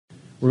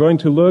We're going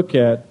to look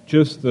at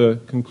just the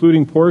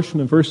concluding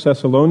portion of 1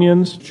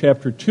 Thessalonians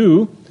chapter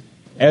 2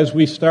 as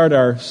we start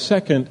our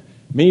second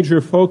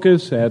major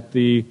focus at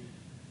the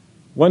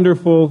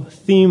wonderful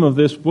theme of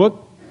this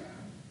book.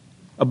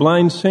 A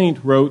blind saint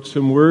wrote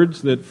some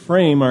words that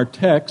frame our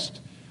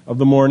text of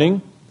the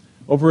morning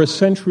over a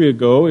century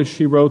ago as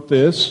she wrote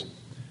this: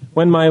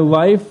 "When my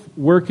life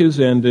work is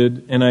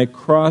ended and I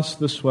cross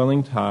the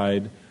swelling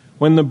tide,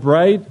 when the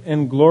bright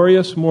and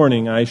glorious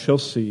morning I shall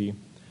see,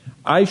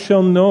 I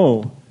shall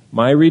know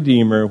my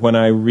Redeemer when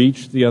I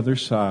reach the other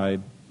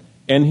side,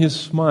 and his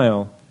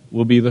smile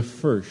will be the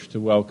first to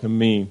welcome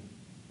me."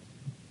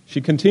 She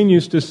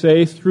continues to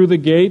say, "Through the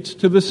gates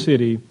to the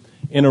city,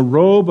 in a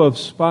robe of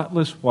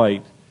spotless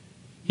white,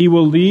 he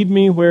will lead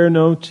me where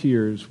no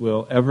tears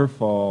will ever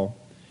fall.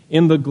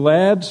 In the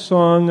glad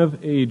song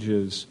of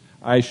ages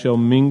I shall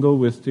mingle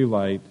with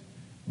delight,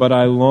 but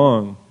I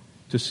long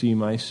to see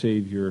my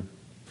Savior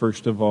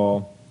first of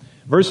all."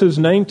 Verses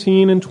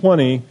 19 and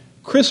 20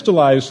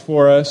 crystallize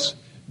for us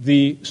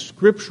the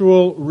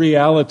scriptural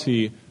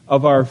reality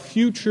of our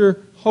future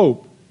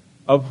hope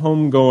of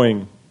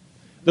homegoing.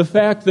 The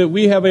fact that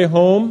we have a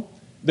home,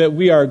 that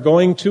we are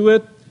going to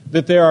it,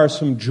 that there are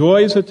some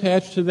joys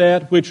attached to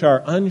that which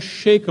are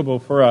unshakable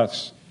for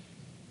us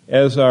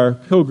as our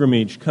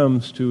pilgrimage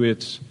comes to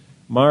its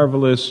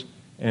marvelous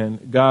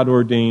and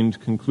God-ordained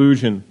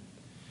conclusion.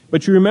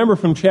 But you remember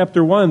from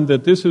chapter 1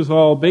 that this is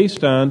all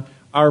based on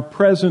our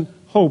present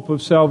hope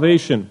of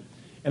salvation.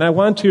 And I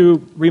want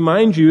to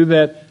remind you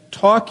that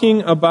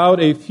talking about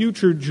a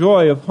future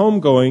joy of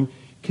homegoing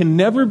can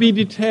never be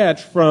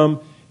detached from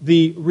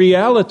the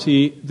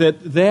reality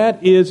that that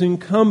is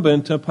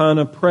incumbent upon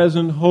a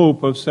present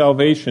hope of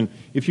salvation.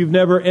 If you've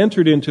never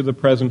entered into the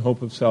present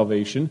hope of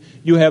salvation,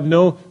 you have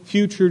no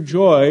future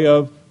joy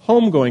of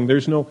homegoing.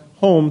 There's no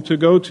home to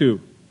go to.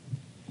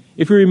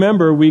 If you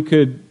remember, we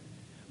could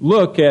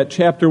look at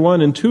chapter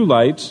 1 in two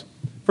lights.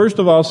 First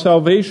of all,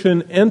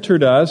 salvation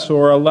entered us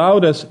or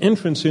allowed us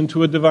entrance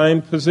into a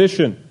divine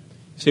position.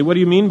 You say, what do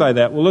you mean by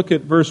that? Well, look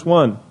at verse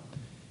 1.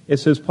 It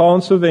says, "Paul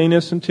and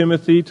Silvanus and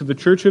Timothy to the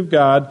church of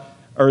God,"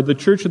 or the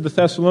church of the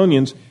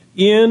Thessalonians,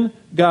 "in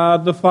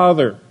God the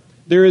Father."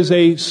 There is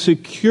a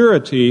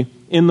security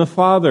in the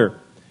Father.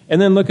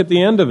 And then look at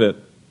the end of it.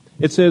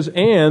 It says,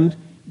 "and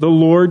the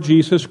Lord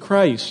Jesus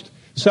Christ."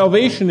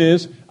 Salvation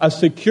is a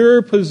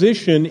secure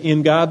position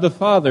in God the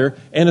Father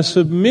and a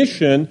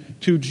submission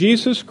to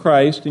Jesus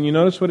Christ. And you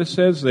notice what it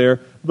says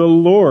there, the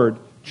Lord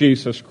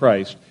Jesus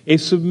Christ. A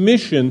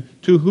submission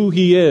to who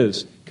He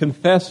is,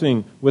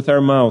 confessing with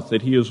our mouth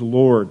that He is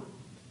Lord,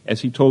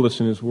 as He told us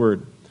in His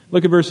Word.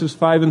 Look at verses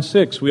 5 and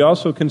 6. We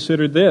also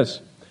considered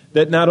this,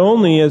 that not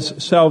only is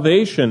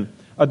salvation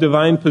a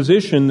divine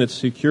position that's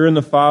secure in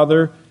the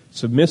Father,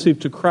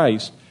 submissive to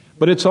Christ,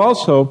 but it's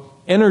also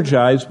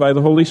energized by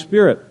the Holy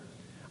Spirit.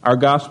 Our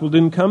gospel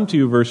didn't come to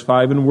you, verse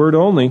 5, in word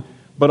only,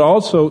 but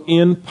also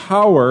in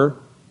power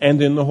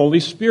and in the Holy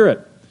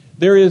Spirit.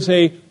 There is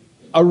a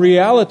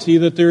reality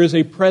that there is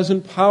a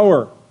present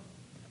power,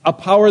 a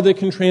power that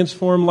can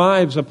transform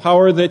lives, a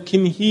power that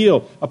can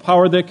heal, a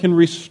power that can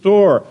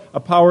restore, a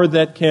power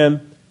that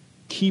can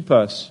keep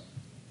us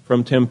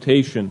from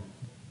temptation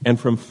and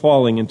from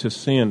falling into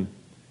sin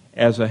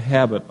as a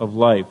habit of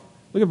life.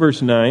 Look at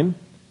verse 9.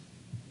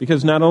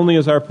 Because not only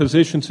is our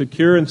position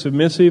secure and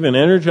submissive and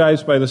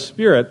energized by the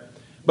Spirit,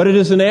 but it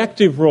is an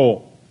active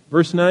role.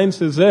 Verse 9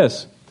 says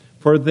this,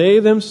 "For they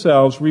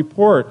themselves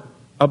report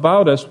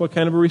about us," what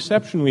kind of a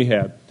reception we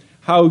had,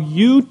 "how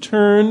you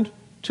turned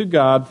to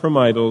God from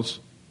idols,"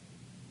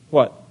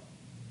 what?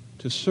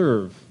 To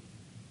serve.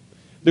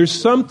 There's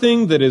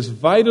something that is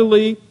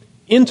vitally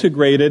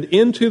integrated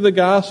into the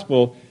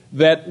gospel,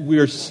 that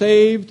we're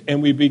saved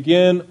and we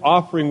begin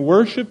offering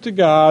worship to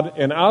God,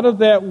 and out of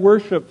that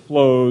worship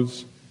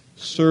flows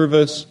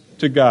service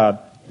to God.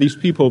 These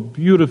people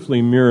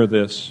beautifully mirror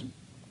this.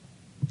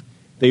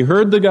 They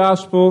heard the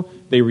gospel,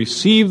 they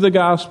received the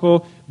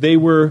gospel, they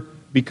were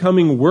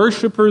becoming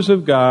worshipers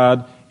of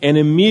God, and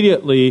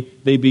immediately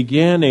they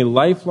began a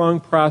lifelong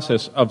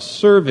process of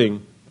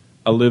serving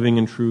a living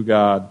and true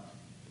God.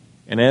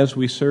 And as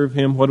we serve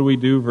Him, what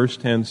do? Verse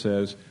 10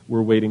 says,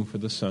 we're waiting for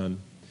the Son.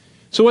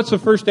 So what's the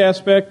first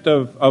aspect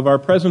of our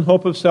present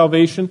hope of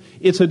salvation?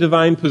 It's a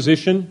divine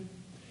position.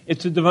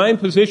 It's a divine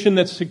position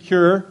that's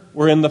secure.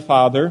 We're in the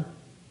Father.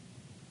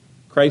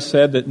 Christ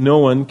said that no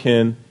one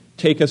can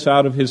take us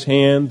out of His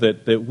hand,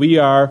 that we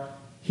are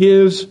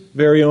His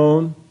very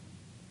own.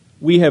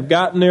 We have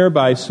gotten there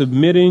by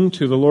submitting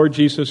to the Lord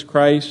Jesus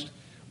Christ.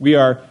 We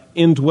are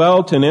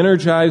indwelt and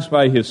energized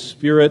by His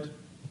Spirit.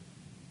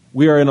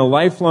 We are in a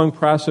lifelong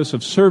process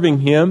of serving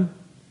Him.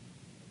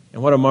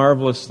 And what a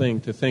marvelous thing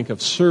to think of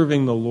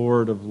serving the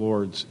Lord of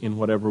Lords in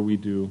whatever we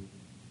do.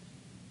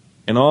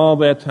 And all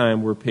that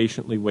time, we're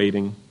patiently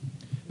waiting.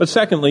 But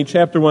secondly,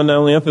 chapter 1 not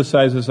only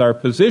emphasizes our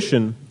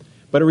position,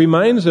 but it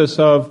reminds us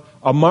of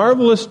a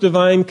marvelous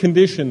divine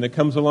condition that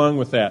comes along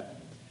with that.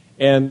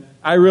 And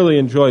I really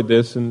enjoyed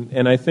this,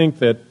 and I think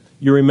that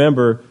you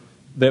remember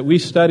that we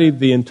studied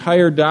the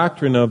entire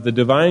doctrine of the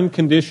divine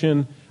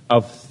condition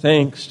of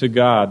thanks to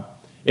God.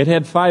 It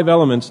had 5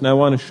 elements, and I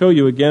want to show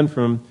you again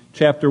from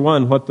chapter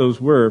 1 what those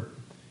were,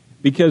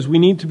 because we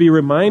need to be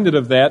reminded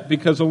of that,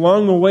 because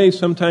along the way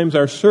sometimes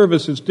our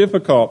service is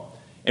difficult,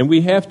 and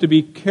we have to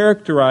be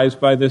characterized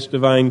by this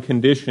divine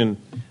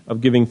condition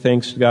of giving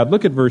thanks to God.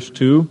 Look at verse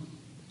 2,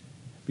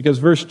 because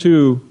verse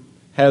 2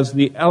 has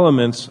the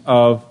elements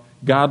of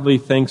godly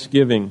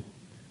thanksgiving.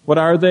 What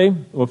are they?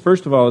 Well,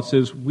 first of all, it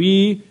says,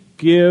 we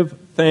give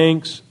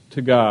thanks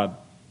to God.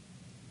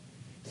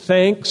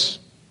 Thanks,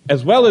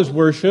 as well as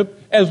worship,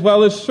 as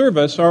well as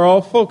service, are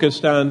all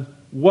focused on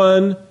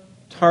one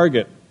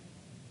target.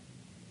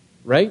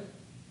 Right?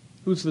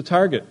 Who's the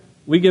target?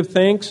 We give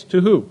thanks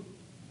to who?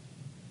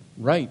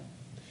 Right.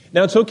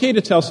 Now, it's okay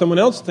to tell someone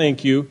else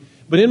thank you,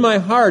 but in my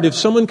heart, if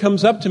someone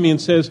comes up to me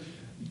and says,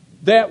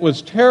 that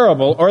was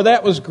terrible, or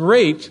that was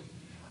great,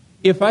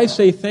 if I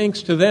say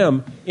thanks to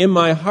them, in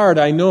my heart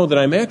I know that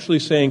I'm actually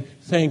saying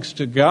thanks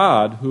to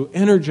God, who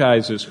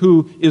energizes,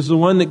 who is the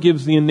one that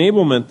gives the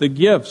enablement, the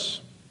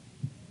gifts,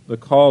 the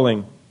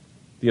calling,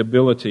 the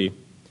ability.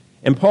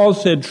 And Paul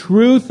said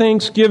true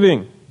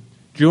thanksgiving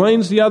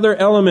joins the other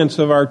elements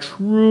of our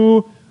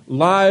true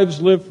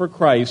lives lived for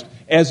Christ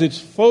as it's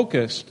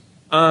focused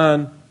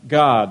on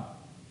God.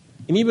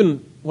 And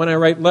even when I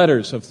write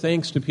letters of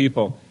thanks to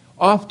people,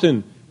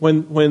 often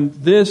when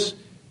this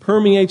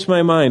permeates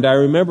my mind, I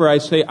remember I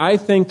say, I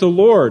thank the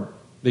Lord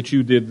that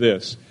you did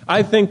this.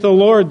 I thank the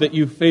Lord that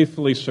you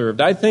faithfully served.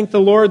 I thank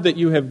the Lord that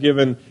you have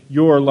given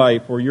your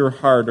life or your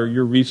heart or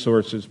your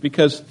resources,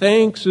 because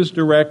thanks is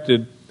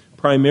directed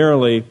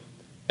primarily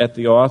at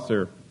the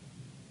author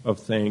of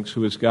thanks,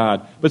 who is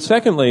God. But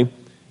secondly,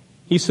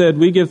 he said,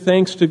 we give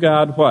thanks to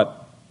God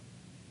what?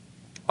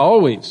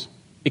 Always.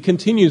 It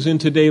continues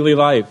into daily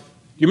life.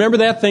 Do you remember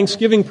that?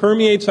 Thanksgiving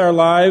permeates our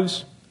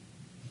lives.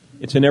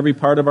 It's in every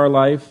part of our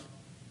life.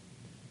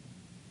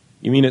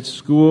 You mean at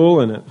school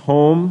and at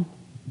home,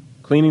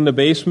 cleaning the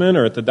basement,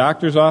 or at the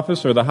doctor's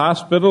office, or the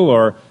hospital,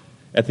 or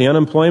at the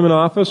unemployment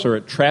office, or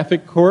at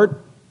traffic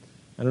court?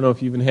 I don't know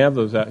if you even have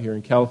those out here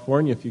in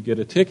California. If you get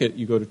a ticket,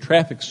 you go to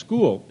traffic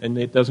school, and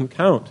it doesn't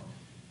count.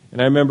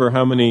 And I remember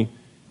how many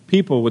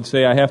people would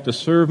say, I have to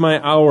serve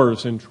my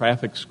hours in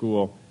traffic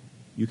school.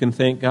 You can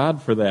thank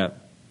God for that,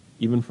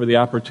 even for the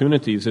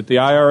opportunities. At the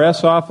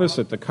IRS office,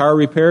 at the car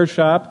repair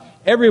shop,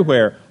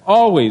 everywhere,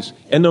 always,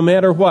 and no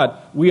matter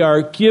what, we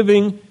are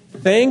giving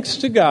thanks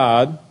to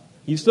God.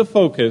 He's the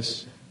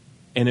focus,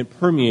 and it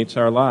permeates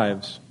our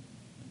lives.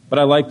 But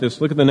I like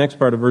this. Look at the next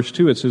part of verse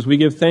 2. It says, we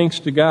give thanks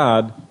to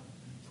God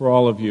for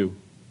all of you.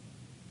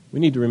 We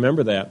need to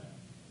remember that.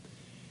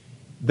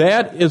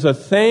 That is a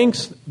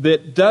thanks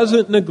that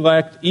doesn't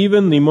neglect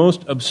even the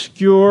most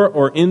obscure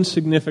or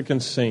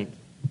insignificant saint.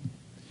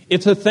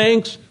 It's a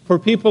thanks for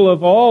people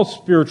of all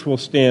spiritual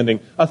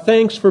standing, a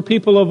thanks for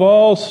people of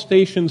all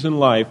stations in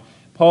life.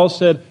 Paul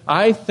said,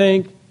 I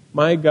thank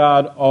my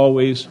God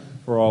always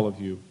for all of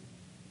you.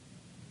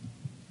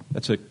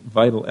 That's a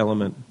vital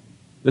element.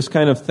 This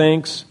kind of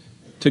thanks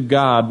to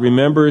God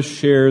remembers,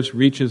 shares,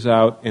 reaches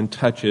out, and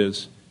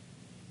touches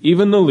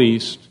even the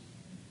least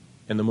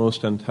and the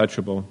most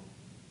untouchable.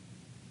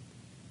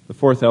 The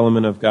fourth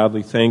element of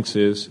godly thanks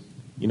is,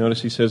 you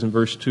notice he says in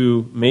verse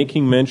 2,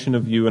 making mention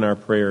of you in our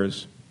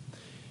prayers.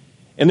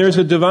 And there's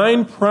a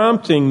divine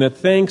prompting that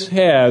thanks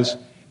has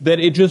that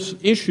it just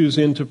issues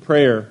into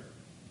prayer.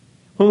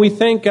 When we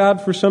thank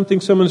God for something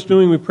someone's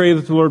doing, we pray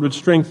that the Lord would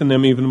strengthen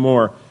them even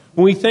more.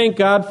 When we thank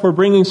God for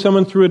bringing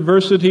someone through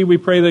adversity, we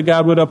pray that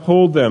God would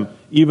uphold them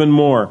even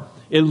more.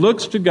 It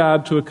looks to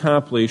God to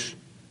accomplish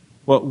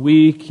what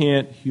we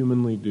can't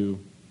humanly do.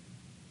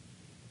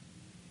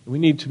 We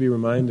need to be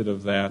reminded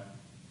of that.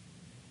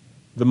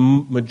 The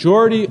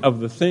majority of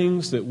the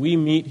things that we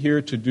meet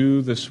here to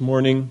do this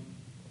morning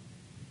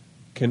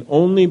can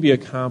only be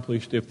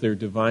accomplished if they're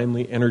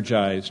divinely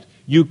energized.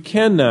 You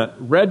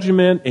cannot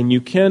regiment and you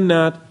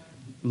cannot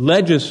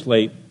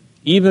legislate,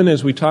 even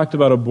as we talked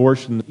about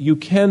abortion. You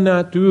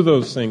cannot do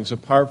those things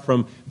apart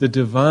from the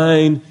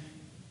divine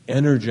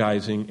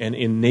energizing and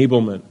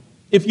enablement.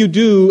 If you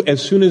do,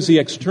 as soon as the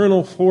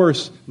external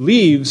force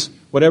leaves,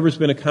 whatever's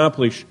been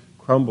accomplished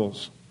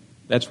crumbles.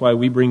 That's why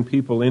we bring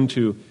people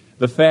into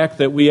the fact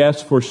that we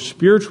ask for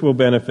spiritual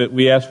benefit,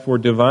 we ask for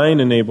divine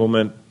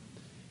enablement,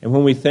 and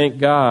when we thank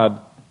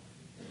God,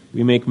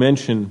 we make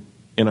mention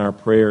in our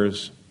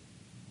prayers.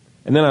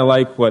 And then I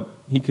like what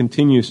he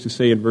continues to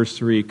say in verse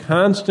 3,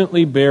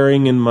 constantly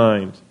bearing in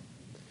mind.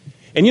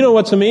 And you know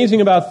what's amazing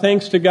about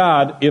thanks to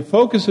God? It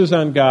focuses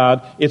on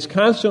God, it's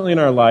constantly in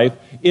our life,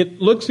 it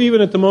looks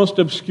even at the most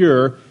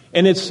obscure,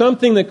 and it's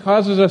something that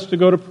causes us to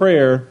go to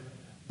prayer,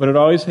 but it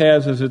always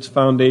has as its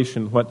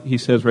foundation what he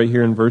says right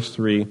here in verse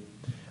 3,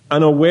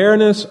 an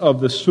awareness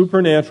of the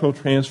supernatural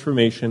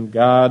transformation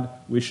God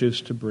wishes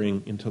to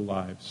bring into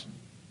lives.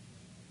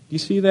 Do you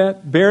see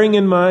that? Bearing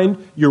in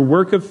mind your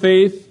work of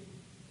faith,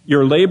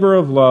 your labor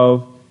of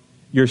love,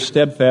 your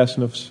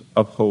steadfastness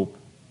of hope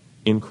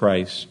in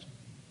Christ.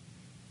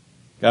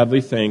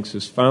 Godly thanks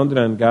is founded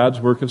on God's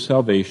work of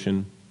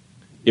salvation.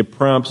 It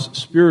prompts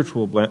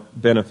spiritual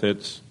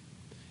benefits.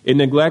 It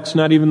neglects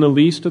not even the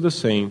least of the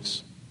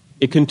saints.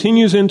 It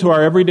continues into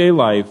our everyday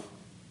life,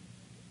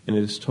 and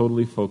it is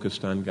totally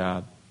focused on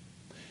God.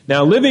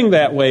 Now, living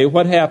that way,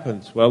 what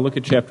happens? Well, look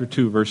at chapter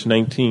 2, verse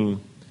 19.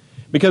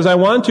 Because I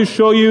want to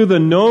show you the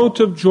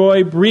note of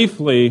joy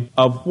briefly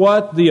of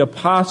what the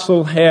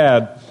apostle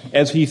had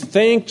as he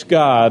thanked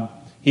God.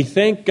 He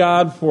thanked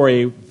God for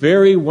a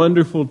very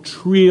wonderful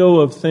trio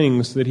of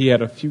things that he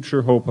had a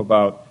future hope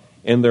about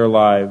in their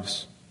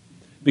lives.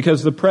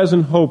 Because the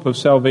present hope of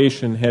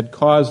salvation had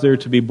caused there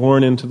to be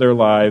born into their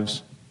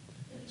lives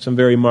some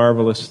very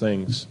marvelous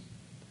things.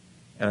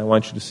 And I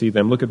want you to see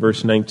them. Look at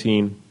verse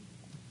 19.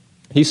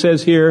 He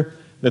says here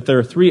that there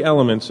are three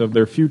elements of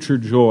their future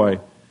joy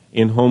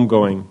in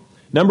homegoing.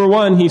 Number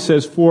one, he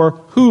says, for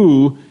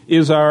who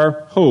is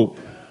our hope?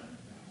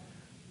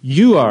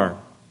 You are.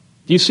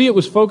 Do you see it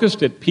was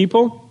focused at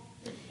people?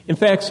 In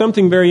fact,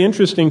 something very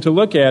interesting to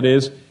look at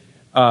is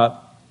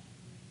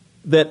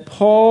that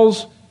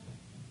Paul's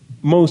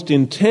most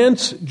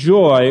intense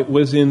joy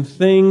was in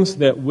things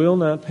that will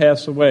not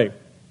pass away.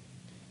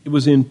 It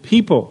was in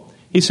people.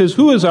 He says,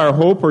 who is our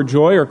hope or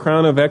joy or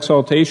crown of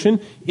exaltation?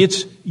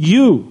 It's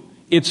you.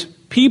 It's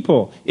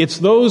people. It's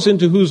those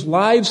into whose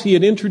lives he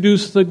had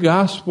introduced the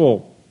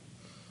gospel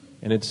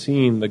and had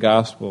seen the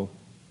gospel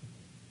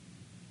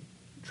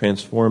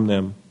transform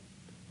them.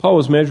 Paul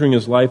was measuring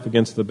his life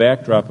against the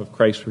backdrop of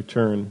Christ's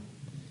return.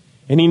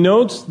 And he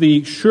notes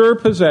the sure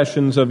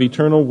possessions of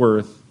eternal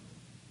worth,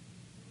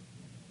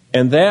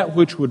 and that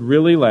which would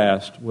really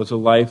last was a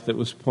life that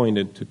was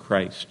pointed to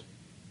Christ.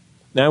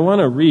 Now I want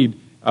to read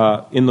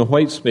in the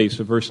white space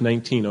of verse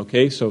 19,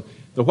 okay? So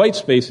the white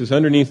space is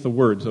underneath the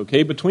words,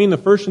 okay? Between the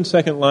first and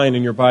second line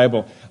in your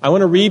Bible, I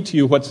want to read to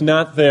you what's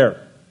not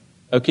there,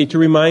 okay, to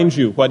remind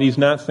you what he's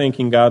not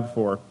thanking God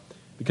for,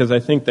 because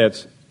I think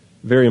that's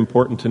very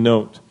important to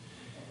note.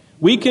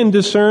 We can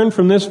discern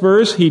from this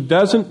verse he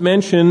doesn't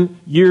mention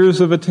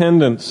years of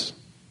attendance.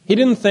 He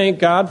didn't thank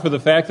God for the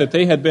fact that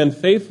they had been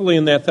faithfully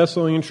in that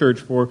Thessalonian church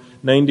for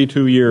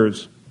 92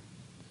 years.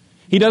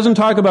 He doesn't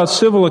talk about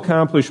civil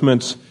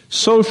accomplishments,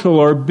 social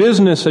or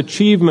business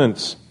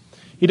achievements.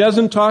 He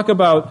doesn't talk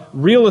about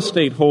real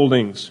estate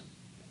holdings.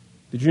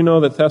 Did you know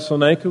that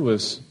Thessalonica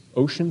was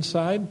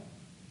oceanside?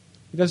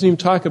 He doesn't even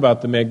talk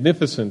about the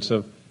magnificence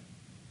of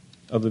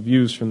the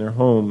views from their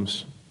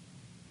homes.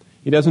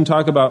 He doesn't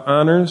talk about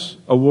honors,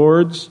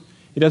 awards.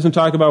 He doesn't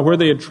talk about where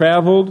they had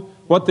traveled,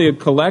 what they had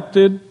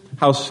collected,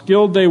 how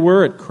skilled they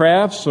were at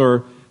crafts,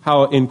 or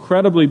how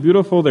incredibly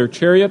beautiful their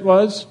chariot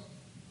was.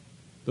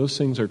 Those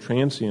things are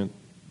transient.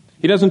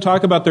 He doesn't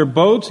talk about their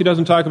boats. He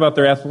doesn't talk about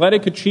their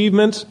athletic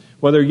achievements,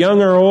 whether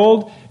young or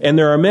old. And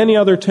there are many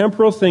other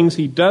temporal things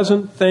he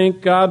doesn't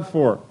thank God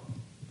for.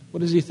 What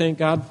does he thank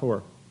God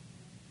for?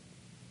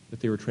 That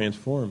they were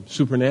transformed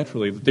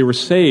supernaturally, that they were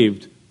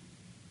saved,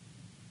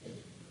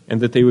 and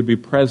that they would be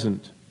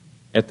present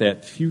at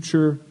that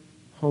future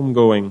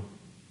homegoing.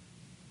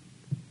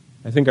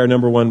 I think our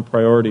number one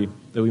priority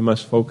that we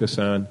must focus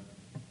on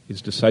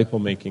is disciple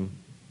making.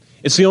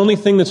 It's the only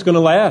thing that's going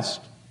to last.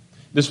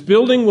 This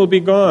building will be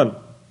gone.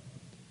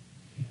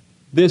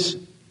 This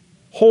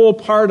whole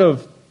part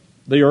of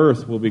the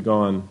earth will be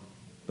gone.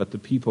 But the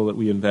people that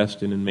we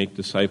invest in and make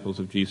disciples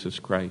of Jesus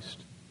Christ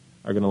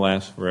are going to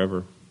last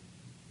forever.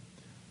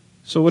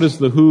 So what is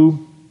the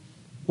who?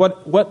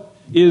 What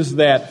is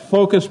that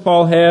focus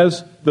Paul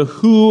has? The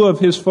who of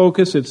his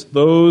focus, it's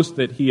those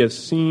that he has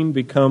seen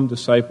become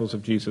disciples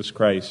of Jesus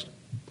Christ.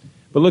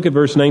 But look at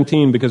verse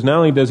 19, because not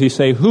only does he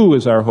say who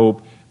is our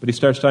hope, but he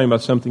starts talking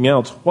about something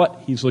else,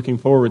 what he's looking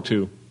forward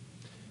to.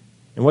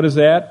 And what is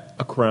that?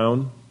 A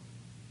crown.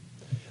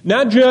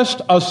 Not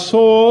just a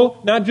soul,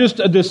 not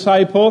just a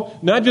disciple,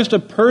 not just a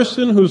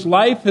person whose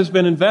life has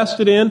been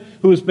invested in,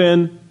 who has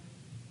been,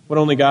 what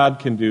only God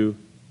can do,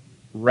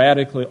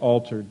 radically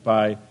altered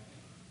by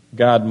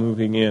God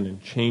moving in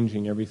and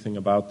changing everything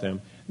about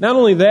them. Not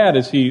only that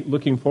is he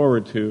looking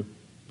forward to,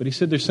 but he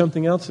said there's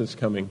something else that's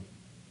coming,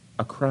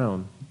 a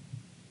crown.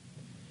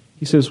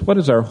 He says, what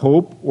is our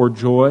hope or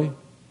joy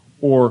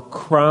or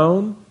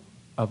crown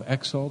of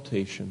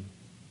exaltation?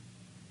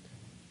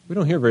 We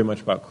don't hear very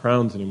much about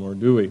crowns anymore,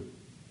 do we?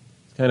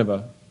 It's kind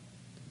of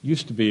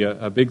used to be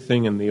a big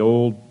thing in the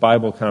old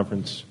Bible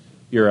conference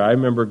era. I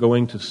remember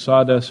going to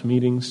sawdust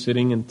meetings,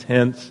 sitting in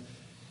tents,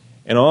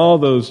 and all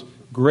those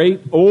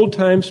great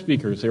old-time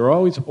speakers, they were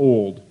always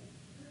old.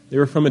 They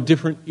were from a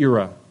different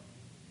era.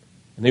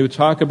 And they would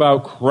talk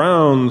about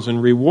crowns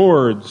and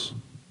rewards.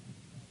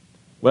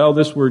 Well,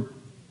 this word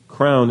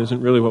crown isn't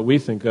really what we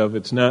think of.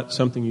 It's not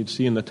something you'd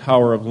see in the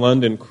Tower of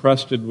London,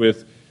 crusted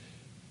with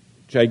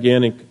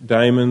gigantic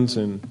diamonds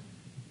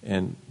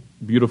and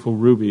beautiful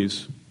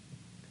rubies.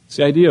 It's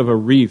the idea of a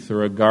wreath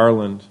or a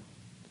garland.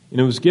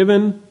 And it was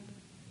given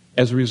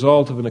as a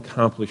result of an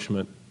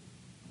accomplishment.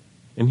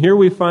 And here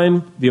we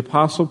find the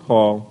Apostle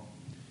Paul,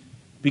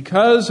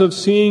 because of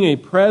seeing a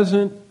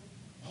present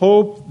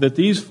hope that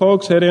these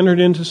folks had entered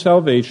into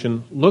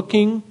salvation,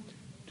 looking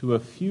to a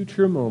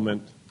future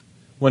moment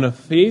when a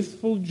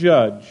faithful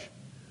judge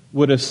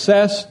would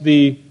assess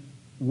the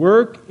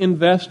work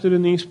invested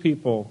in these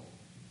people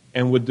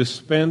and would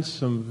dispense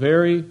some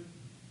very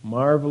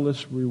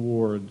marvelous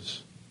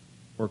rewards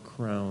or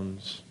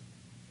crowns.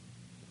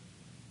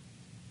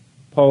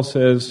 Paul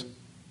says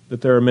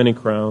that there are many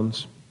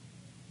crowns.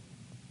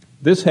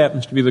 This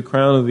happens to be the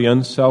crown of the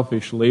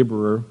unselfish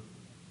laborer.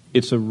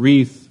 It's a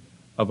wreath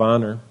of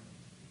honor.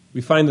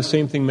 We find the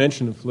same thing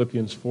mentioned in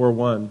Philippians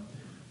 4:1.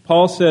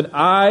 Paul said,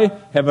 I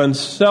have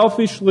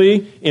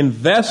unselfishly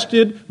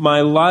invested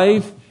my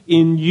life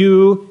in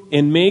you,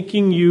 in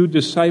making you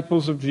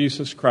disciples of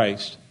Jesus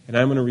Christ, and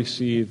I'm going to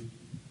receive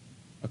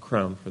a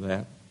crown for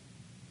that.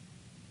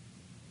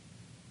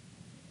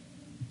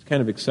 It's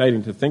kind of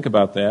exciting to think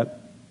about that.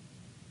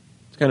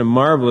 It's kind of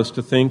marvelous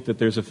to think that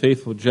there's a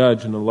faithful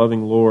judge and a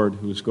loving Lord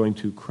who is going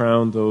to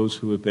crown those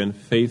who have been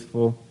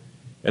faithful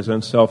as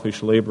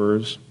unselfish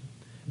laborers.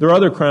 There are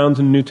other crowns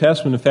in the New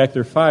Testament. In fact,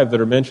 there are 5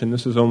 that are mentioned.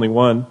 This is only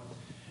one.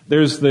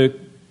 There's the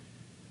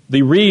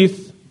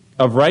wreath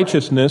of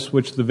righteousness,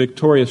 which the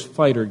victorious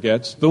fighter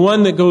gets, the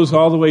one that goes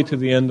all the way to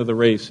the end of the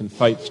race and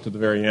fights to the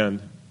very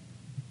end.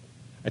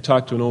 I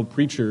talked to an old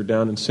preacher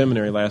down in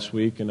seminary last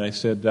week, and I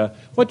said,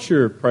 what's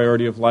your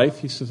priority of life?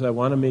 He says, I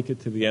want to make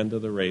it to the end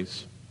of the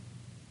race.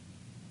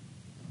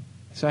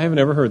 I said, I haven't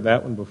ever heard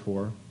that one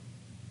before.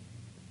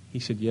 He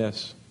said,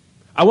 yes.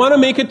 I want to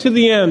make it to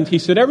the end. He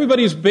said,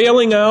 everybody's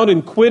bailing out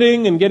and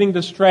quitting and getting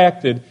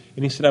distracted.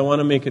 And he said, I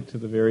want to make it to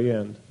the very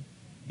end.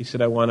 He said,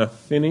 I want to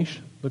finish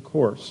the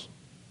course.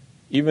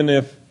 Even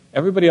if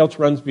everybody else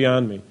runs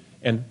beyond me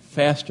and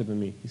faster than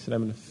me. He said,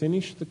 I'm going to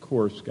finish the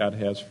course God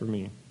has for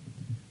me.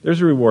 There's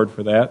a reward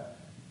for that.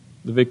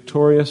 The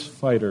victorious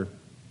fighter,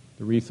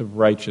 the wreath of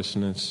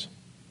righteousness.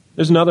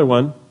 There's another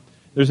one.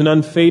 There's an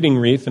unfading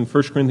wreath in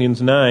 1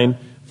 Corinthians 9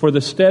 for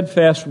the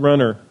steadfast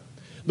runner.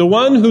 The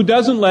one who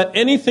doesn't let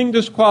anything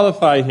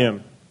disqualify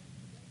him.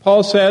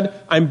 Paul said,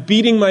 I'm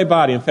beating my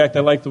body. In fact,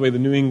 I like the way the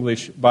New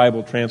English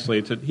Bible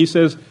translates it. He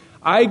says,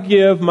 I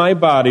give my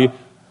body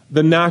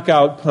the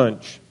knockout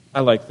punch.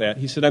 I like that.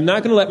 He said, I'm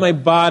not going to let my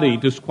body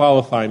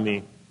disqualify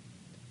me.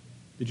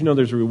 Did you know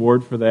there's a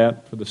reward for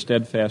that, for the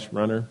steadfast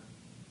runner?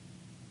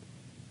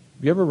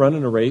 Have you ever run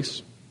in a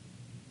race?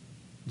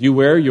 Do you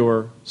wear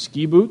your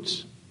ski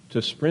boots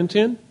to sprint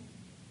in?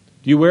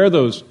 Do you wear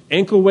those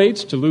ankle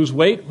weights to lose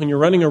weight when you're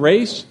running a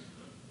race?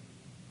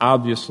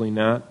 Obviously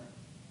not.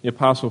 The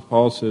Apostle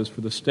Paul says,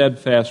 for the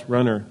steadfast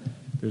runner,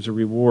 there's a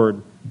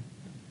reward.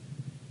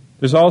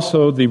 There's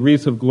also the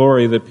wreath of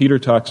glory that Peter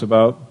talks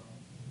about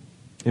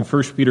in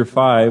 1 Peter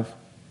 5,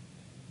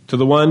 to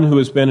the one who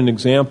has been an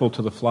example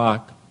to the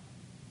flock.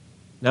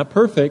 Not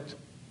perfect,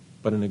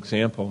 but an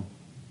example.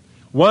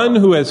 One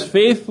who has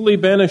faithfully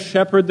been a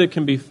shepherd that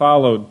can be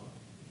followed.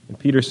 And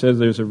Peter says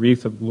there's a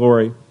wreath of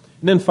glory.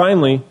 And then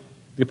finally,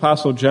 the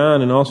Apostle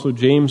John and also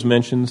James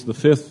mentions the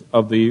 5th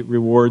of the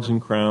rewards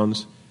and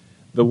crowns.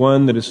 The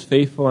one that is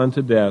faithful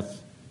unto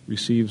death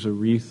receives a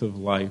wreath of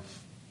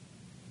life.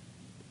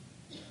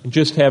 And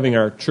just having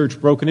our church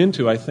broken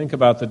into, I think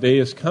about the day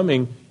is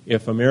coming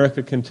if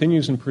America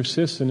continues and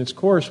persists in its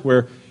course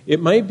where it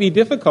might be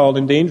difficult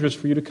and dangerous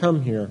for you to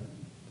come here.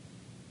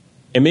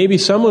 And maybe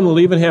someone will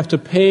even have to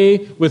pay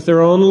with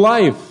their own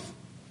life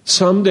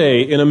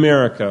someday in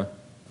America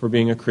for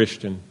being a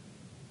Christian.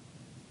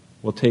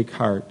 Well, take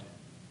heart.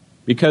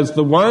 Because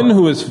the one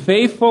who is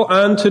faithful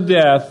unto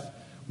death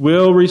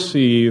will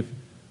receive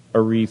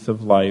a wreath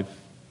of life.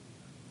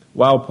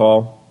 Wow,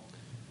 Paul.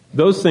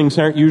 Those things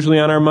aren't usually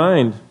on our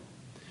mind.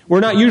 We're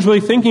not usually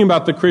thinking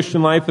about the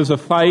Christian life as a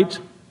fight.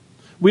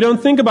 We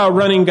don't think about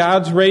running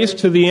God's race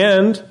to the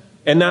end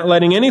and not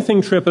letting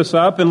anything trip us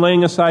up and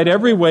laying aside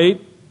every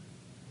weight.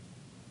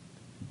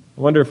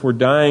 I wonder if we're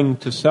dying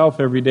to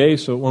self every day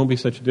so it won't be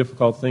such a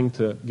difficult thing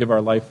to give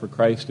our life for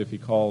Christ if He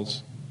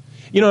calls.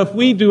 You know, if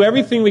we do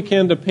everything we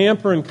can to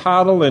pamper and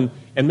coddle and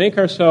make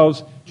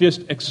ourselves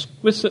just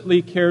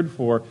exquisitely cared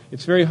for,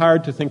 it's very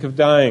hard to think of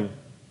dying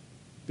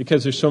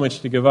because there's so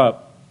much to give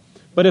up.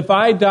 But if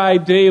I die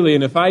daily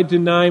and if I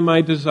deny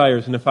my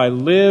desires and if I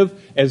live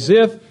as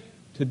if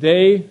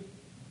today,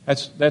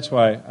 that's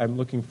why I'm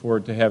looking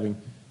forward to having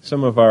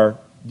some of our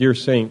dear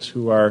saints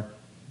who are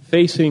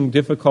facing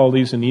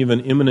difficulties and even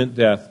imminent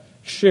death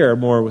share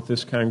more with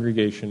this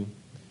congregation.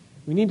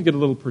 We need to get a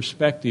little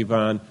perspective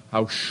on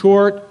how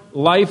short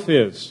life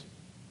is.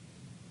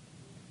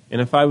 And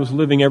if I was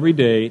living every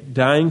day,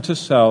 dying to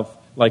self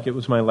like it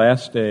was my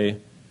last day,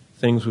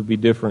 things would be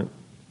different.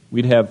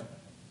 We'd have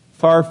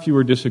far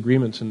fewer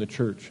disagreements in the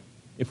church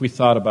if we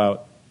thought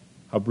about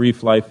how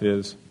brief life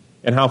is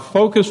and how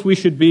focused we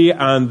should be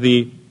on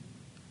the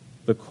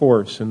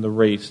course and the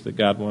race that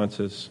God wants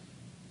us.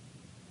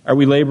 Are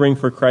we laboring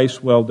for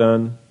Christ's well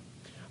done?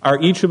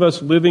 Are each of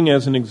us living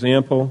as an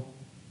example?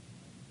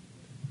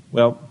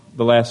 Well,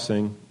 the last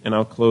thing, and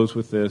I'll close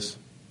with this.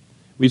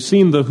 We've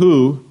seen the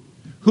who.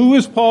 Who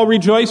is Paul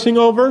rejoicing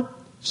over?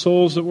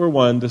 Souls that were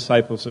won,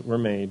 disciples that were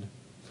made.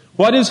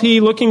 What is he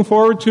looking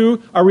forward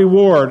to? A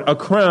reward, a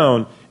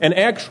crown, an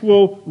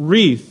actual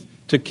wreath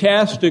to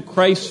cast at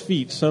Christ's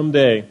feet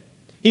someday.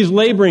 He's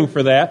laboring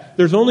for that.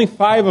 There's only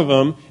 5 of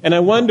them, and I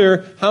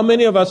wonder how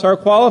many of us are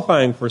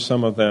qualifying for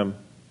some of them.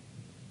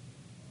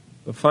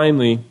 But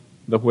finally,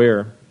 the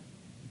where.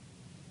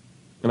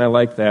 And I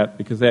like that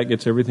because that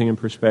gets everything in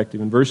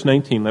perspective. In verse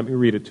 19, let me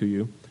read it to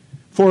you.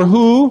 For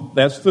who,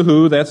 that's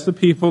the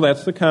people,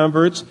 that's the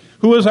converts.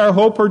 Who is our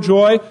hope or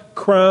joy?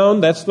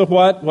 Crown, that's the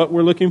what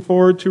we're looking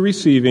forward to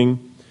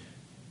receiving.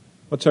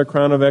 What's our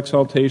crown of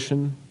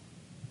exaltation?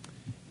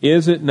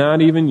 Is it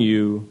not even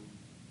you?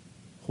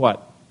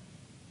 What?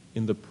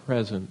 In the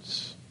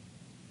presence.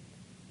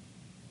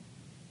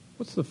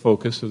 What's the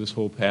focus of this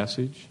whole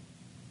passage?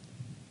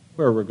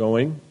 Where we're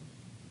going?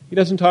 He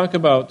doesn't talk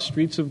about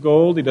streets of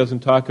gold. He doesn't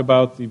talk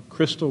about the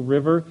crystal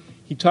river.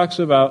 He talks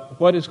about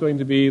what is going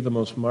to be the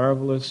most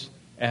marvelous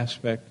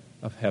aspect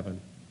of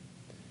heaven.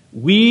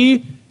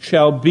 We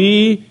shall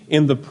be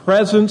in the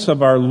presence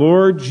of our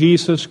Lord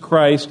Jesus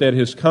Christ at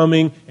His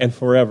coming and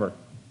forever.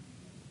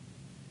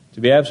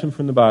 To be absent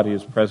from the body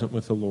is present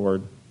with the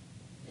Lord.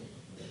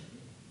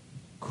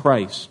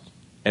 Christ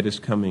at His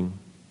coming.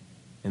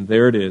 And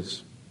there it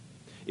is.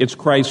 It's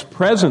Christ's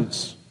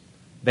presence.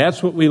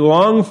 That's what we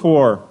long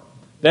for.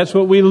 That's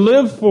what we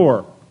live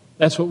for.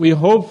 That's what we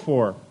hope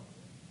for.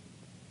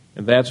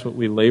 And that's what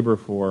we labor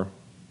for.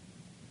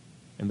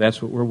 And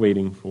that's what we're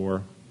waiting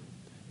for.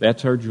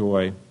 That's our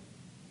joy.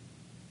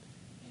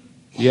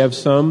 You have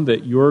some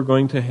that you're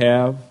going to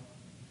have.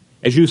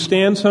 As you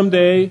stand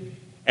someday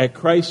at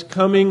Christ's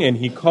coming and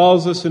He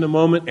calls us in a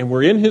moment and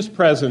we're in His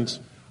presence,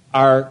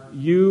 are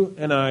you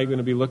and I going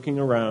to be looking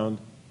around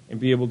and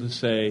be able to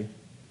say,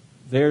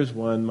 there's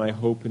one my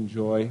hope and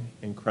joy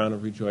and crown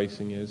of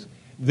rejoicing is.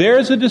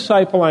 There's a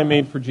disciple I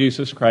made for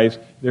Jesus Christ.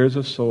 There's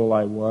a soul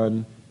I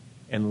won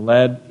and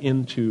led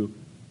into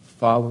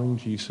following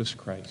Jesus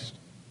Christ.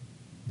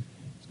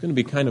 It's going to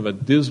be kind of a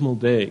dismal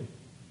day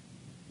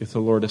if the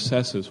Lord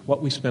assesses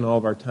what we spent all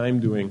of our time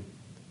doing.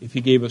 If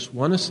He gave us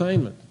one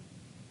assignment,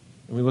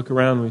 and we look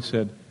around and we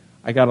said,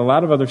 I got a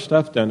lot of other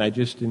stuff done, I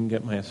just didn't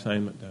get my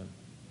assignment done.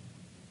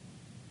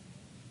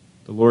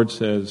 The Lord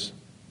says,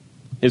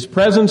 His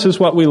presence is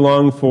what we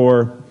long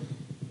for,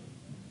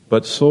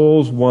 but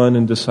souls won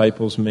and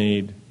disciples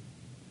made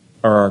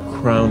are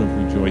our crown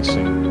of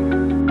rejoicing.